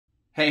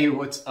Hey,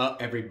 what's up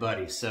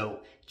everybody?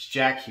 So it's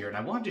Jack here, and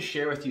I wanted to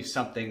share with you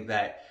something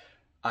that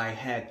I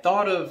had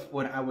thought of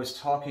when I was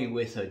talking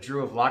with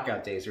Drew of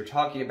Lockout Days. We were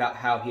talking about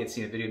how he had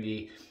seen a video of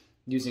me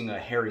using a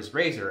Harry's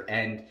razor,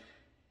 and it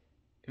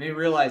made me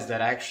realize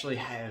that I actually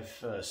have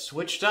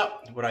switched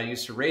up what I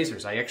use for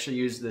razors. I actually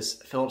use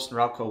this Philips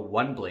Norelco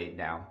OneBlade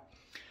now,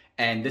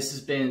 and this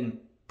has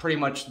been pretty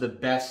much the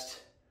best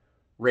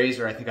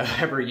razor I think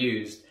I've ever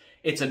used.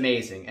 It's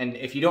amazing, and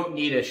if you don't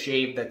need a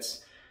shave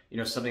that's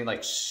something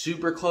like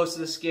super close to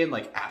the skin,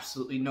 like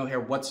absolutely no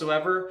hair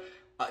whatsoever,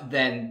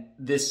 then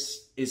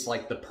this is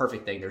like the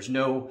perfect thing. There's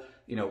no,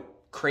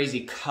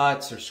 crazy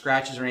cuts or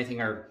scratches or anything,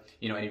 or,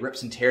 any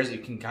rips and tears that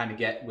you can kind of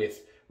get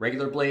with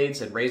regular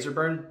blades and razor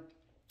burn.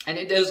 And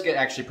it does get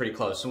actually pretty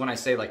close. So when I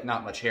say like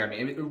not much hair, I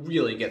mean, it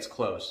really gets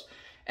close.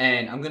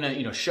 And I'm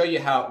gonna, show you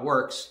how it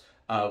works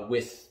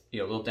with, a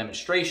little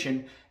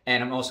demonstration.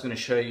 And I'm also gonna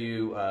show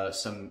you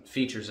some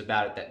features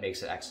about it that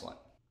makes it excellent.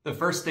 The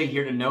first thing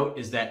here to note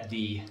is that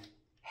the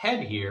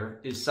head here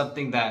is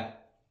something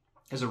that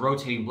is a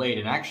rotating blade,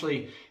 and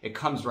actually it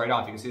comes right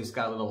off. You can see it's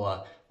got a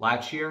little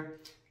latch here,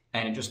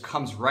 and it just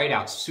comes right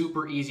out.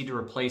 Super easy to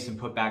replace and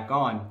put back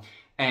on.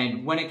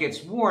 And when it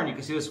gets worn, you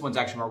can see this one's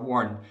actually more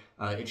worn.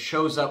 It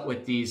shows up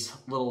with these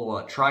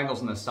little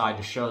triangles on the side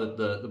to show that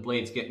the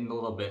blade's getting a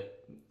little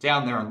bit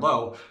down there and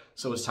low,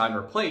 so it's time to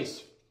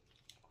replace.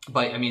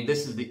 But I mean,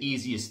 this is the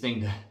easiest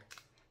thing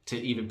to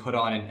even put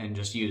on and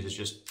just use. It's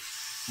just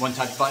one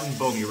touch button,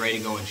 boom, you're ready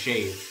to go and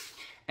shave.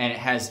 And it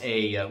has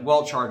a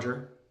wall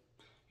charger,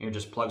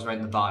 just plugs right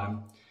in the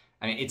bottom.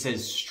 I mean, it's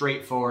as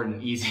straightforward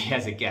and easy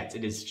as it gets.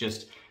 It is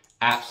just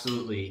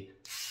absolutely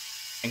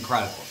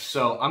incredible.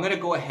 So I'm gonna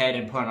go ahead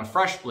and put on a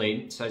fresh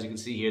blade. So as you can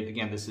see here,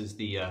 again, this is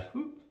the, there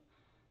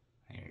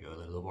you go, a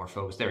little more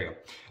focus, there we go.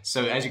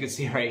 So as you can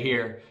see right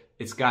here,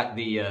 it's got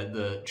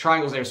the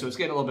triangles there, so it's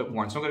getting a little bit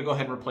worn. So I'm gonna go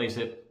ahead and replace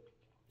it,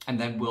 and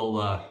then we'll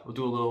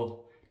do a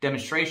little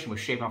demonstration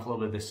with shaving off a little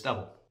bit of this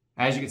stubble.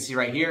 As you can see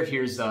right here,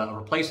 here's a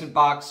replacement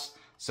box.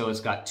 So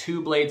it's got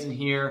 2 blades in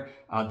here.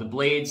 The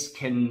blades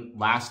can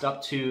last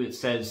up to, it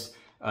says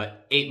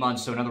 8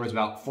 months. So in other words,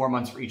 about 4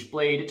 months for each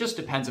blade. It just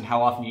depends on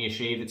how often you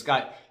shave. It's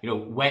got,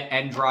 wet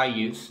and dry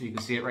use. You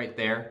can see it right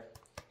there,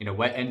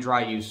 wet and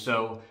dry use.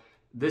 So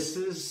this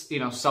is,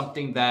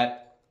 something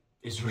that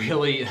is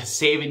really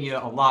saving you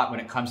a lot when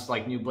it comes to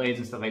like new blades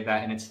and stuff like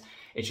that. And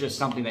it's just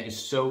something that is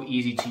so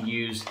easy to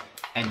use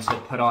and to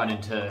put on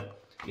and to,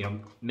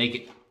 make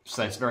it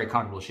so it's very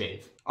comfortable to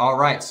shave. All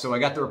right, so I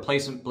got the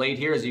replacement blade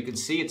here. As you can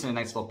see, it's in a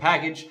nice little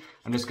package.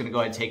 I'm just gonna go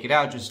ahead and take it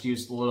out. Just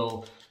use the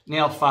little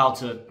nail file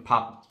to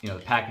pop, the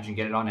package and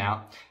get it on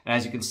out. And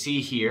as you can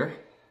see here,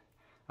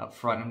 up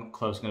front, I'm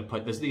close, I'm gonna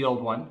put, this is the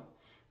old one,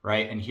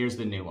 right? And here's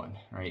the new one,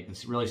 right? You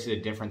can really see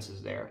the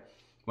differences there.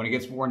 When it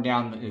gets worn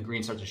down, the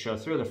green starts to show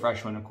through. The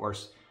fresh one, of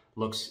course,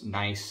 looks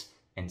nice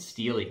and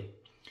steely.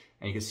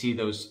 And you can see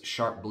those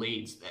sharp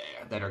bleeds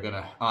there that are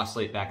gonna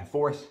oscillate back and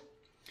forth.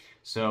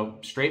 So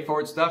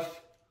straightforward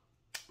stuff,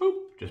 boop,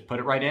 just put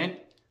it right in, and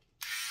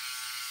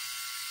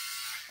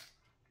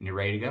you're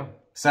ready to go.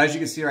 So as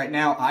you can see right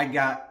now, I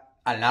got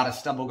a lot of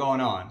stubble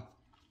going on,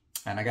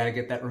 and I gotta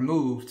get that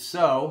removed.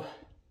 So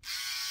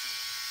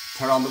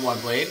turn on the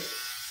OneBlade.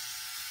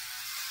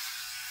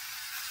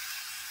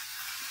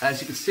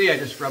 As you can see, I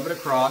just rub it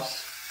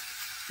across.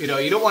 You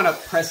don't wanna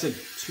press it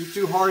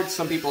too hard.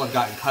 Some people have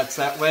gotten cuts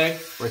that way,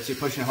 where it's you're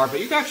pushing hard, but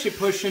you're actually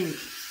pushing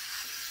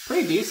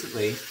pretty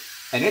decently.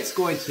 And it's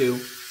going to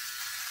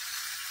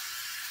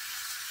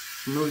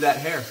remove that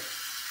hair.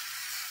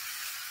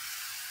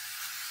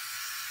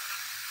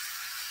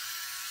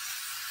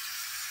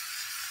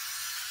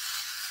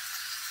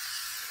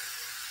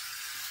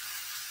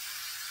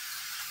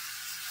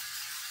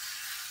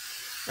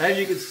 As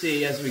you can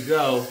see, as we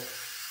go,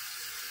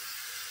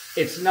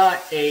 it's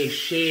not a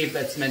shave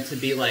that's meant to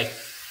be like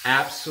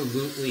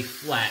absolutely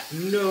flat,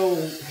 no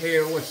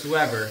hair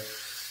whatsoever.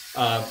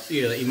 That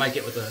you might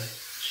get with a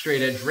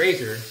straight edge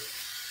razor.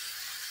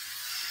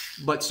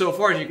 But so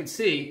far, as you can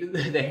see,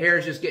 the hair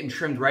is just getting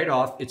trimmed right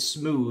off. It's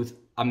smooth.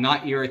 I'm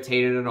not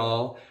irritated at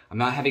all. I'm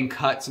not having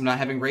cuts. I'm not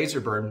having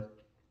razor burn.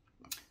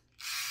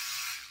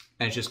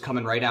 And it's just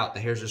coming right out.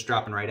 The hair's just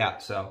dropping right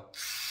out. So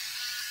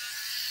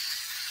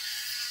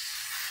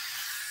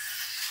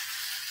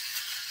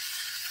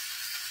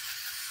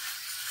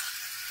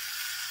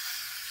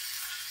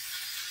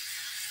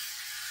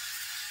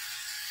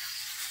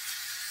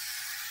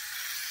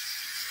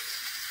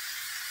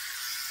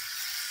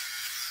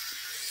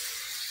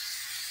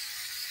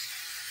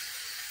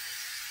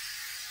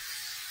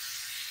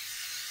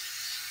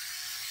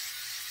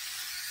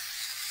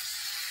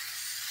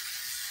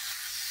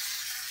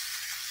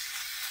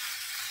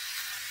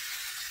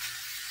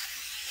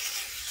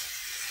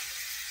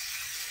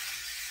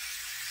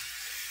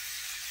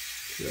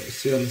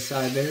see on the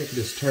side there, you can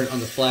just turn it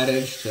on the flat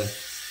edge to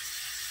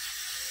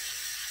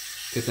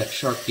get that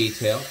sharp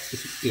detail.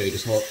 You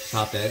just hold the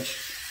top edge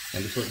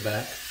and just look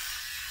back.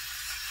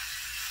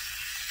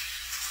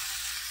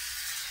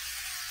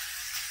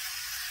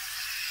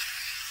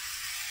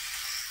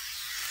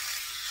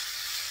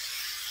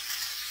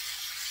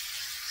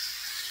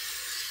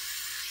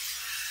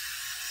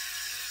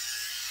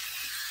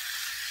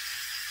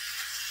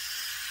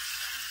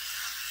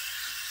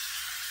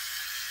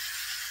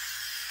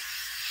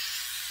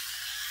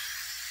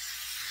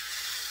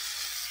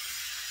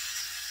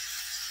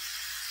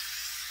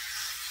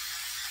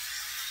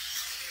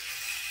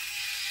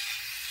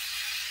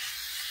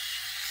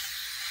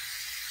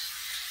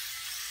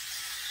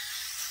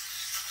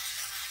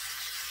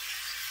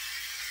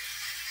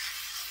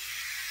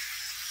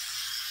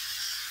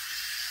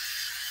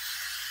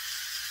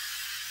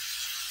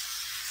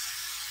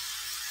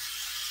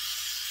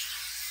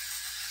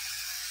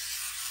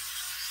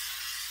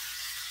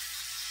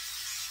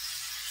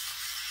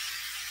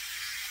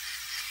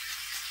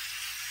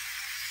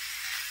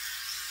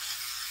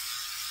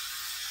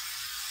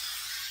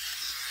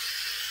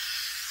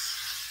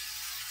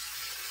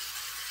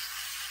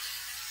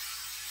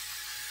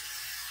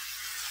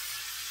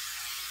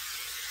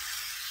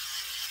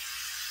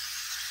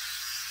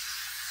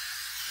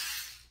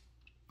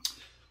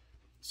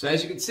 So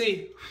as you can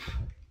see,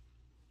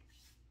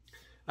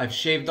 I've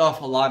shaved off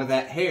a lot of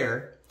that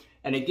hair,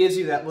 and it gives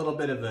you that little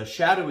bit of a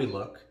shadowy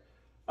look.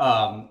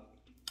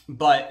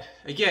 But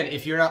again,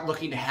 if you're not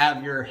looking to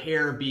have your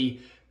hair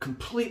be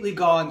completely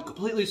gone,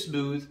 completely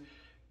smooth,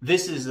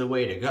 this is the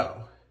way to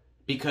go.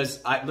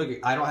 Because I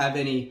don't have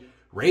any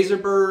razor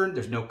burn,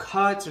 there's no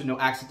cuts, there's no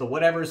accidental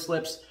whatever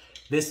slips.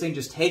 This thing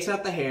just takes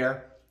out the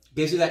hair,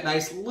 gives you that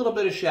nice little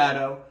bit of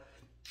shadow,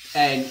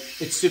 and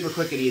it's super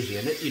quick and easy.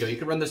 And it, you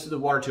can run this through the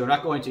water too. I'm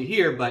not going to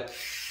here, but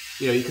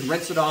you can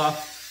rinse it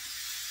off.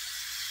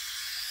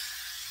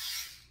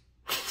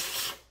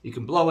 You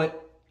can blow it,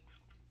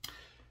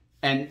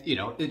 and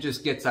it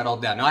just gets that all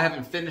down. Now I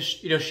haven't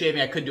finished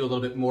shaving. I could do a little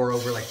bit more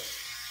over, like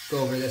go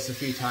over this a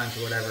few times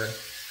or whatever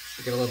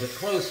to get a little bit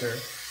closer.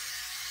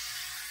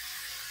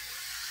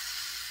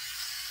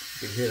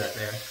 You can hear that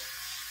there.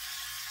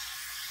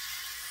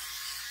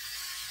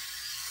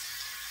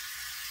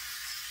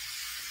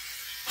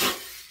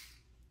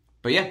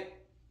 But yeah,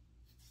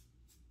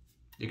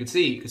 you can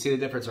see the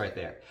difference right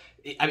there.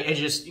 I mean,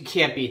 you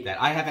can't beat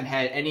that. I haven't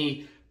had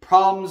any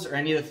problems or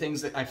any of the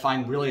things that I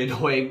find really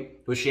annoying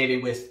with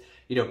shaving with,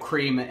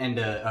 cream and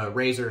a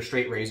razor, a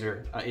straight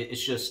razor.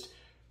 It's just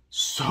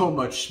so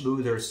much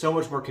smoother, so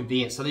much more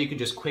convenient. Something you can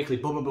just quickly,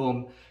 boom, boom,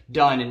 boom,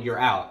 done, and you're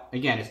out.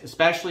 Again,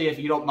 especially if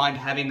you don't mind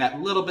having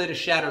that little bit of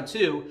shadow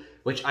too,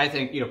 which I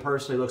think,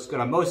 personally looks good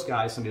on most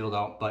guys. Some people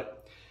don't,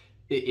 but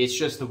it's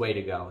just the way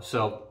to go.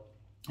 So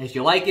if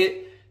you like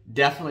it,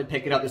 definitely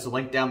pick it up. There's a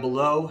link down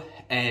below,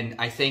 and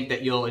I think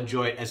that you'll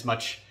enjoy it as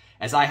much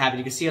as I have. And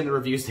you can see on the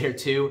reviews there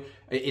too,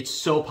 it's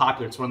so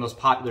popular. It's one of those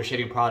popular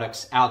shaving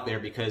products out there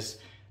because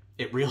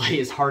it really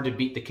is hard to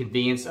beat the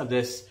convenience of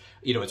this.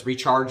 It's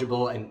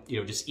rechargeable and,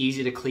 just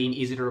easy to clean,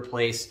 easy to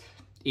replace,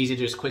 easy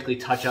to just quickly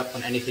touch up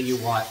on anything you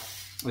want.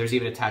 There's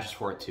even attachments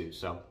for it too.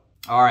 So,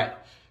 all right,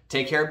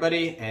 take care,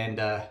 everybody, and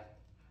I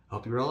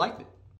hope you really liked it.